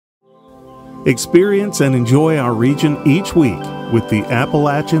Experience and enjoy our region each week with the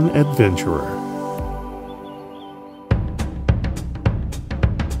Appalachian Adventurer.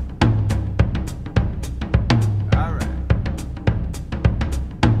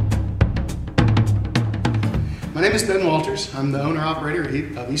 My name is Ben Walters. I'm the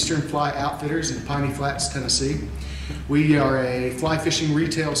owner-operator of Eastern Fly Outfitters in Piney Flats, Tennessee. We are a fly fishing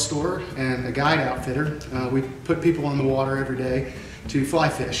retail store and a guide outfitter. We put people on the water every day to fly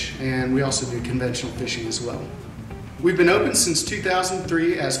fish, and we also do conventional fishing as well. We've been open since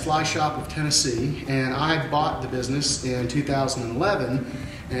 2003 as Fly Shop of Tennessee, and I bought the business in 2011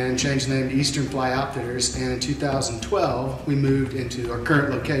 and changed the name to Eastern Fly Outfitters, and in 2012 we moved into our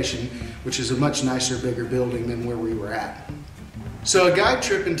current location, which is a much nicer, bigger building than where we were at. So a guide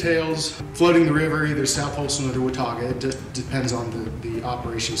trip entails floating the river, either South Holston or the Watauga. It just depends on the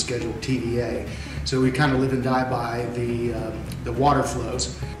operation schedule, TDA. So we kind of live and die by the water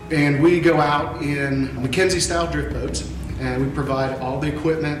flows. And we go out in Mackenzie-style drift boats, and we provide all the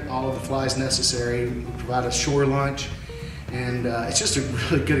equipment, all of the flies necessary. We provide a shore lunch, and it's just a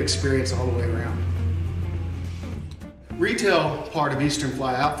really good experience all the way around. Retail part of Eastern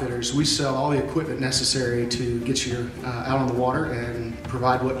Fly Outfitters, we sell all the equipment necessary to get you out on the water and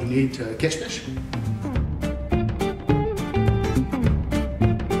provide what you need to catch fish.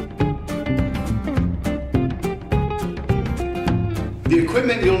 The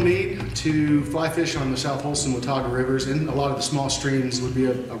equipment you'll need to fly fish on the South Holston Watauga Rivers and a lot of the small streams would be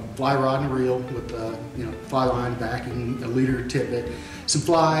a fly rod and a reel with a fly line backing, a leader tippet, some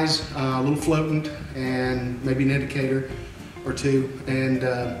flies, a little floatant, and maybe an indicator or two. And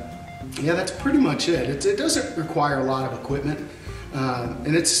yeah, that's pretty much it. It doesn't require a lot of equipment,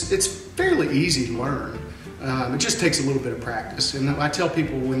 and it's fairly easy to learn. It just takes a little bit of practice. And I tell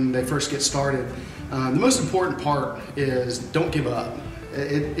people when they first get started, the most important part is don't give up.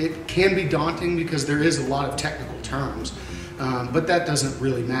 It can be daunting because there is a lot of technical terms, but that doesn't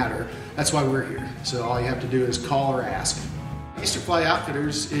really matter. That's why we're here. So all you have to do is call or ask. Eastern Fly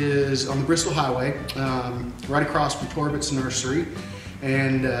Outfitters is on the Bristol Highway, right across from Torbett's Nursery,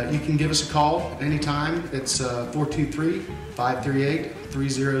 and you can give us a call anytime. It's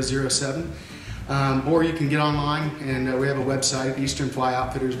 423-538-3007, or you can get online, and we have a website,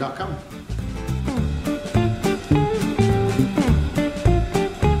 easternflyoutfitters.com.